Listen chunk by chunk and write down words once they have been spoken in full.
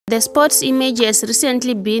The sports image has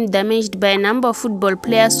recently been damaged by a number of football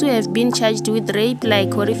players who have been charged with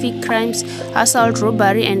rape-like horrific crimes, assault,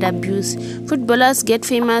 robbery and abuse. Footballers get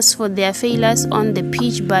famous for their failures on the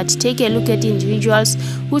pitch, but take a look at individuals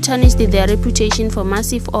who tarnished their reputation for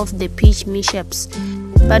massive off-the-pitch mishaps.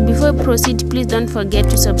 But before we proceed, please don't forget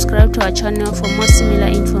to subscribe to our channel for more similar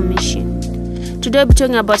information. Today we'll be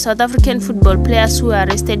talking about South African football players who were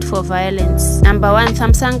arrested for violence. Number 1.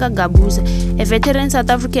 Thamsanqa Gabuza. A veteran South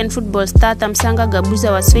African football star, Thamsanqa Gabuza,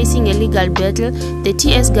 was facing a legal battle. The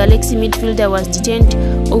TS Galaxy midfielder was detained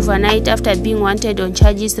overnight after being wanted on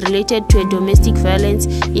charges related to a domestic violence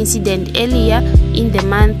incident earlier in the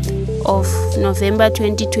month of November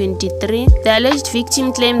 2023. The alleged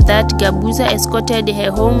victim claimed that Gabuza escorted her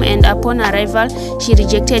home, and upon arrival, she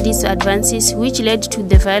rejected his advances, which led to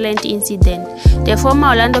the violent incident. The former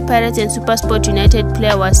Orlando Pirates and SuperSport United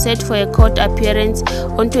player was set for a court appearance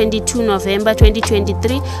on 22 November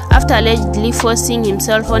 2023 after allegedly forcing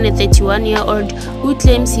himself on a 31-year-old who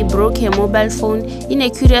claims he broke her mobile phone. In a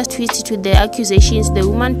curious twist to the accusations, the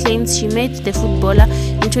woman claims she met the footballer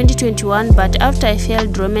in 2021, but after a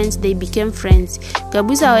failed romance, they became friends.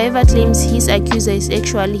 Gabuza, however, claims his accuser is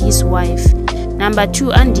actually his wife. Number 2.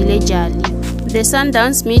 Andile Jali. The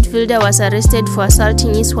Sundowns midfielder was arrested for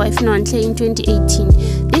assaulting his wife Nontle in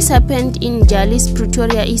 2018. This happened in Jali's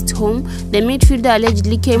Pretoria East home. The midfielder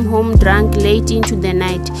allegedly came home drunk late into the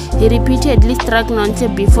night. He repeatedly struck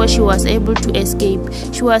Nontle before she was able to escape.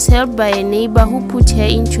 She was helped by a neighbor who put her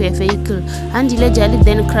into a vehicle. Andile Jali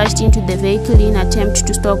then crashed into the vehicle in an attempt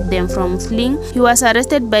to stop them from fleeing. He was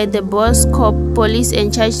arrested by the Boskop police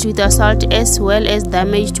and charged with assault as well as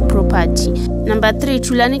damage to property. Number 3.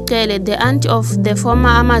 Thulani Qele. The aunt of the former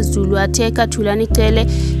AmaZulu attacker Thulani Qele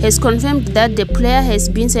has confirmed that the player has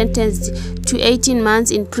been sentenced to 18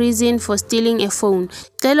 months in prison for stealing a phone.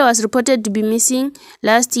 Qele was reported to be missing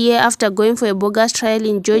last year after going for a bogus trial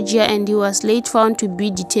in Georgia, and he was late found to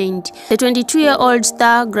be detained. The 22-year-old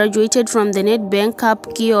star graduated from the Nedbank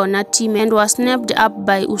Cup Kiona team and was snapped up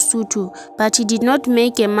by Usutu, but he did not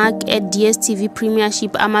make a mark at DStv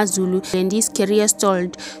Premiership AmaZulu, and his career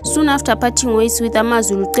stalled. Soon after parting ways with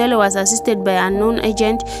AmaZulu, Qele was assisted by an unknown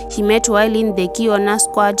agent he met while in the Kiona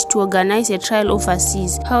squad to organize a trial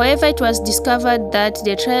overseas. However, it was discovered that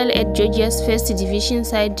the trial at Georgia's first division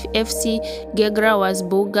side FC Gegra was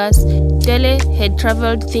bogus. Qele had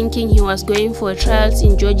travelled thinking he was going for trials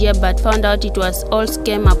in Georgia, but found out it was all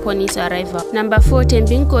scam upon his arrival. Number 4.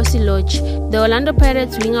 Thembinkosi Lodge. The Orlando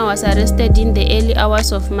Pirates winger was arrested in the early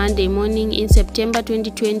hours of Monday morning in September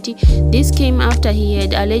 2020. This came after he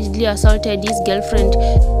had allegedly assaulted his girlfriend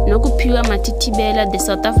Nokupiwa Matitibela. The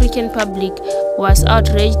South African public was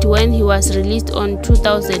outraged when he was released on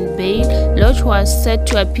 2000 bail. Lodge was set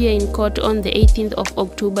to appear in court on the 18th of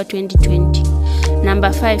October 2020.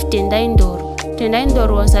 Number 5. Tendai Ndoro. Tendai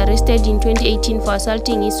Ndoro was arrested in 2018 for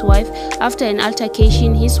assaulting his wife. After an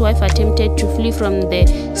altercation, his wife attempted to flee from the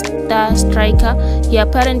star striker. He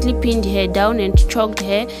apparently pinned her down and choked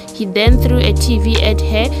her. He then threw a TV at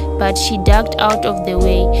her, but she ducked out of the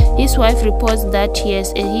way. His wife reports that he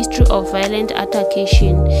has a history of violent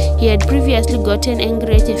altercation. He had previously gotten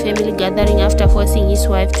angry at a family gathering after forcing his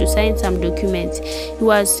wife to sign some documents. He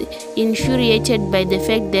was infuriated by the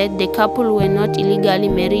fact that the couple were not illegally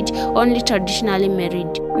married, only traditionally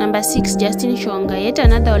married. Number 6. Justin Shonga. Yet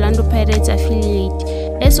another Orlando Pirates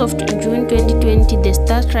affiliate. As of June 2020, the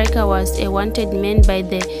star striker was a wanted man by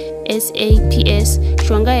the SAPS.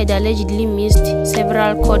 Shonga had allegedly missed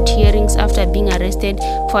several court hearings after being arrested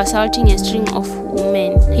for assaulting a string of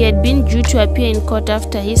women. He had been due to appear in court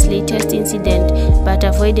after his latest incident, but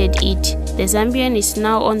avoided it. The Zambian is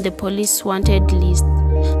now on the police wanted list.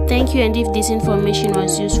 Thank you, and if this information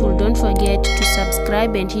was useful, don't forget to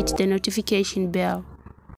subscribe and hit the notification bell.